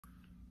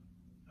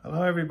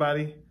Hello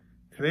everybody.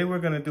 Today we're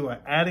going to do an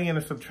adding and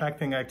a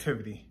subtracting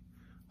activity.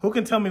 Who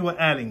can tell me what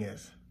adding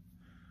is?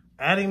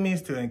 Adding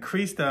means to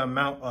increase the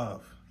amount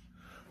of.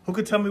 Who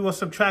can tell me what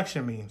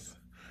subtraction means?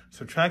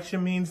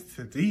 Subtraction means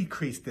to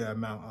decrease the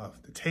amount of,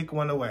 to take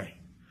one away.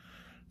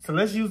 So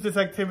let's use this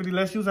activity.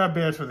 Let's use our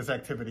bears for this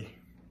activity.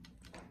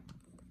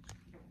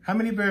 How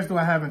many bears do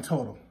I have in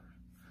total?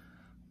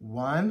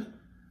 1,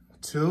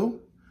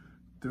 2,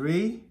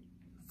 3,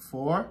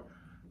 4,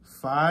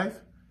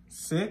 5,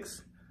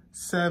 6,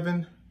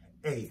 7,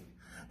 8.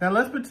 Now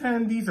let's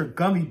pretend these are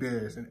gummy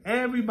bears and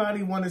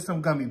everybody wanted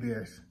some gummy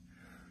bears.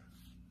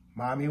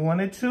 Mommy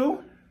wanted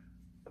 2.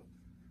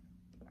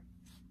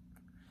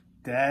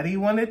 Daddy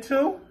wanted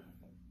 2.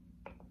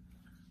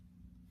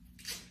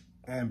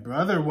 And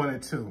brother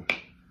wanted 2.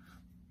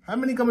 How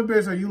many gummy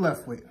bears are you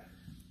left with?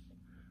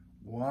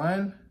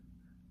 1,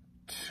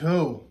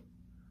 2.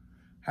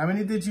 How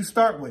many did you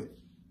start with?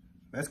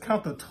 Let's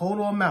count the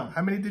total amount.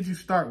 How many did you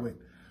start with?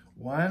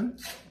 1,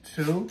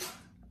 2,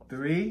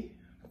 3,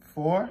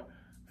 4,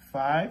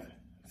 5,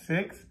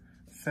 6,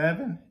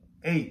 7,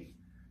 8.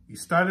 You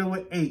started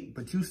with 8,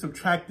 but you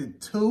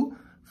subtracted 2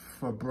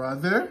 for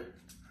brother,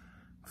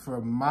 for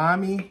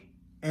mommy,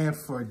 and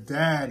for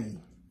daddy.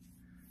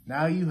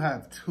 Now you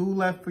have 2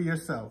 left for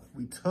yourself.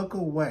 We took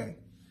away.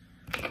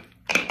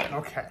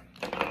 Okay.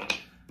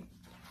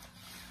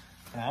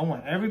 Now I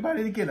want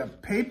everybody to get a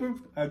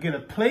get a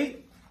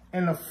plate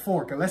and a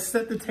fork. And let's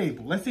set the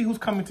table. Let's see who's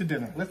coming to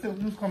dinner. Let's see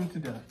who's coming to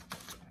dinner.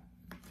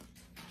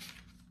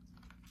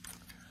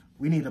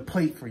 We need a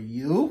plate for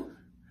you.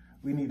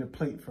 We need a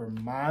plate for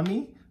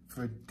mommy,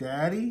 for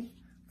daddy,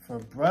 for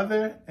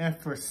brother, and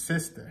for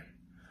sister.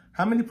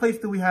 How many plates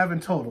do we have in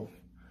total?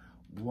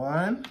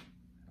 1,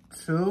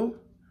 2,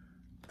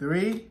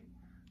 3,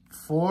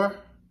 4,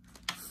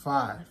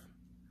 5.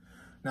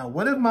 Now,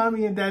 what if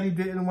mommy and daddy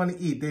didn't want to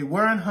eat? They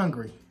weren't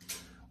hungry.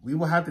 We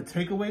will have to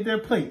take away their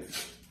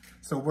plates.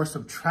 So we're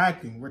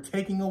subtracting. We're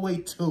taking away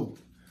 2.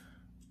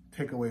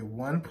 Take away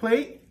 1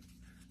 plate.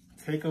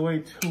 Take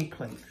away 2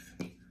 plates.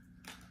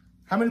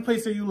 How many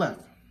plates are you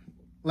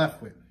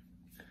left with?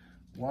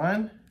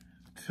 1,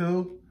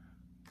 2,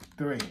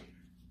 3.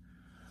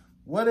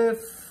 What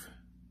if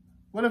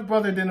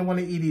brother didn't want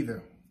to eat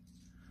either?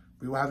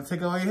 We will have to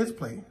take away his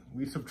plate.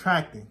 We're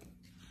subtracting.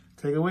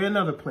 Take away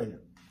another plate.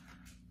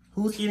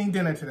 Who's eating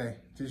dinner today?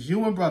 Just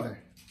you and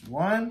brother.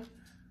 1,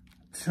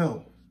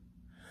 2.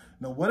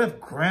 Now, what if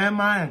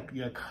grandma and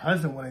your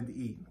cousin wanted to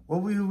eat?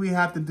 What will we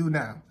have to do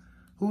now?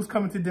 Who's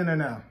coming to dinner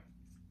now?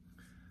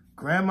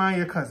 Grandma and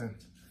your cousin.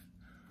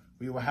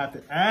 We will have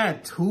to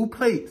add 2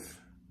 plates.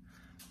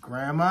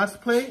 Grandma's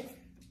plate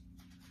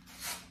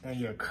and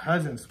your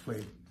cousin's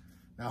plate.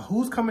 Now,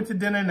 who's coming to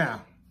dinner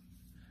now?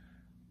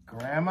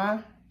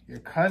 Grandma, your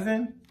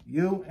cousin,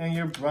 you, and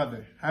your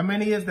brother. How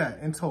many is that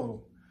in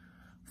total?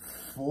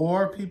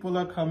 4 people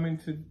are coming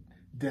to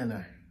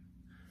dinner.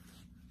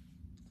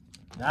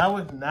 Now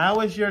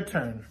it's your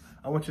turn.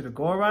 I want you to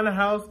go around the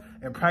house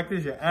and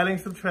practice your adding,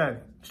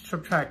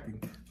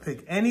 subtracting.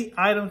 Pick any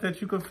items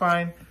that you could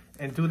find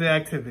and do the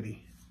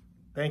activity.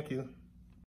 Thank you.